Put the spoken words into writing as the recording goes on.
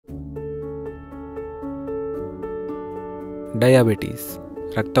Diabetes,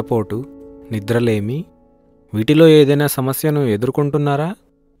 రక్తపోటు, నిద్రలేమి, వీటిలో ఏదైనా సమస్యను ఎదుర్కొంటున్నారా?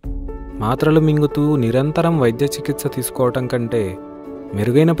 మాత్రలు మింగుతూ నిరంతరం వైద్య చికిత్స తీసుకోవటం కంటే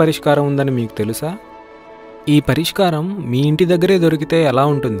మెరుగైన పరిష్కారం ఉందని మీకు తెలుసా? ఈ పరిష్కారం మీ ఇంటి దగ్గరే దొరికితే ఎలా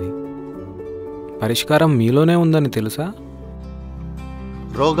ఉంటుంది? పరిష్కారం మీలోనే ఉందని తెలుసా?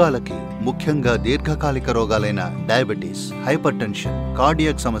 రోగాలకి, ముఖ్యంగా దీర్ఘకాలిక రోగాలైన డయాబెటీస్, హైపర్ టెన్షన్,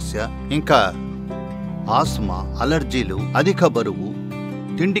 కార్డియాక్ సమస్య, ఇంకా ఆస్మా, అలర్జీలు, అధిక బరువు,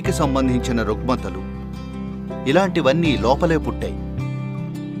 తిండికి సంబంధించిన రుగ్మతలు, ఇలాంటివన్నీ లోపలే పుట్టాయి.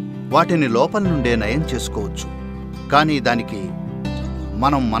 వాటిని లోపల నుండే నయం చేసుకోవచ్చు. కానీ దానికి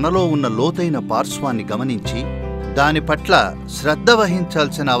మనం మనలో ఉన్న లోతైన పార్శ్వాన్ని గమనించి దాని పట్ల శ్రద్ధ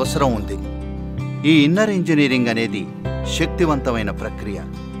వహించాల్సిన అవసరం ఉంది. ఈ ఇన్నర్ ఇంజనీరింగ్ అనేది శక్తివంతమైన ప్రక్రియ,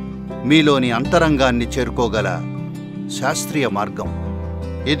 మీలోని అంతరంగాన్ని చేరుకోగల శాస్త్రీయ మార్గం.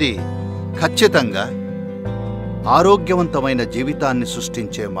 ఇది ఖచ్చితంగా ఆరోగ్యవంతమైన జీవితాన్ని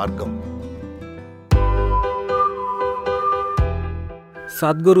సృష్టించే మార్గం.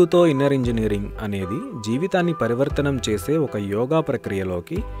 సద్గురుతో ఇన్నర్ ఇంజనీరింగ్ అనేది జీవితాన్ని పరివర్తనం చేసే ఒక యోగా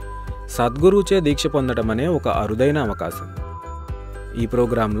ప్రక్రియలోకి సద్గురుచే దీక్ష పొందడం అనే ఒక అరుదైన అవకాశం. ఈ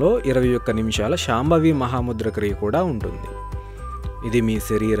ప్రోగ్రాంలో 21 నిమిషాల శాంభవి మహాముద్ర క్రియ కూడా ఉంటుంది. ఇది మీ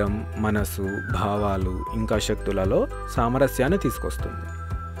శరీరం, మనసు, భావాలు ఇంకా శక్తులలో సామరస్యాన్ని తీసుకొస్తుంది.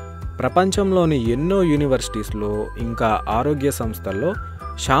 ప్రపంచంలోని ఎన్నో యూనివర్సిటీస్లో ఇంకా ఆరోగ్య సంస్థల్లో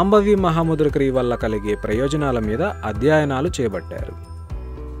శాంభవి మహాముద్ర క్రియ వల్ల కలిగే ప్రయోజనాల మీద అధ్యయనాలు చేపట్టారు.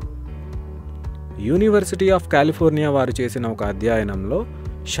 యూనివర్సిటీ ఆఫ్ కాలిఫోర్నియా వారు చేసిన ఒక అధ్యయనంలో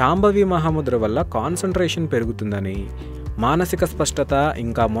శాంభవి మహాముద్ర వల్ల కాన్సంట్రేషన్ పెరుగుతుందని, మానసిక స్పష్టత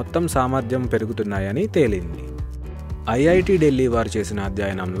ఇంకా మొత్తం సామర్థ్యం పెరుగుతున్నాయని తేలింది. ఐఐటి ఢిల్లీ వారు చేసిన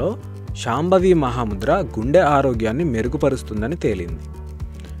అధ్యయనంలో శాంభవి మహాముద్ర గుండె ఆరోగ్యాన్ని మెరుగుపరుస్తుందని తేలింది.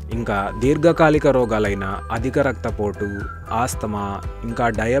 ఇంకా దీర్ఘకాలిక రోగాలైన అధిక రక్తపోటు, ఆస్తమా ఇంకా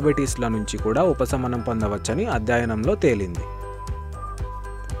డయాబెటీస్ల నుంచి కూడా ఉపశమనం పొందవచ్చని అధ్యయనంలో తేలింది.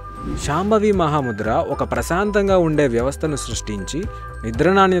 శాంభవి మహాముద్ర ఒక ప్రశాంతంగా ఉండే వ్యవస్థను సృష్టించి నిద్ర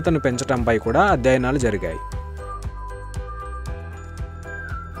నాణ్యతను పెంచడంపై కూడా అధ్యయనాలు జరిగాయి.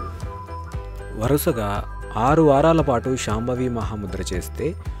 వరుసగా 6 వారాల పాటు శాంభవి మహాముద్ర చేస్తే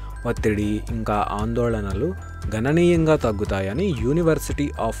ఒత్తిడి ఇంకా ఆందోళనలు గణనీయంగా తగ్గుతాయని యూనివర్సిటీ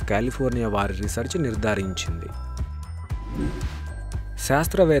ఆఫ్ కాలిఫోర్నియా వారి రీసెర్చ్ నిర్ధారించింది.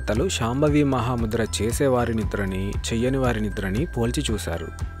 శాస్త్రవేత్తలు శాంభవి మహాముద్ర చేసేవారి నిద్రని, చెయ్యని వారి నిద్రని పోల్చి చూశారు.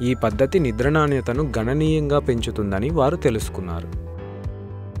 ఈ పద్ధతి నిద్ర నాణ్యతను గణనీయంగా పెంచుతుందని వారు తెలుసుకున్నారు.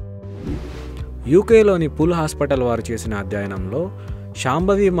 యూకేలోని పుల్ హాస్పిటల్ వారు చేసిన అధ్యయనంలో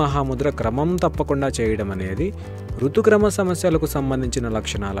శాంభవి మహాముద్ర క్రమం తప్పకుండా చేయడం అనేది ఋతుక్రమ సమస్యలకు సంబంధించిన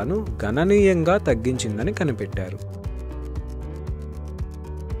లక్షణాలను గణనీయంగా తగ్గించిందని కనిపెట్టారు.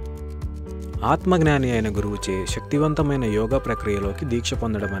 ఆత్మజ్ఞాని అయిన గురువుచే శక్తివంతమైన యోగా ప్రక్రియలోకి దీక్ష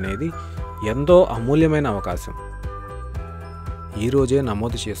పొందడం అనేది ఎంతో అమూల్యమైన అవకాశం. ఈరోజే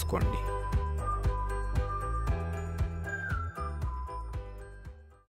నమోదు చేసుకోండి.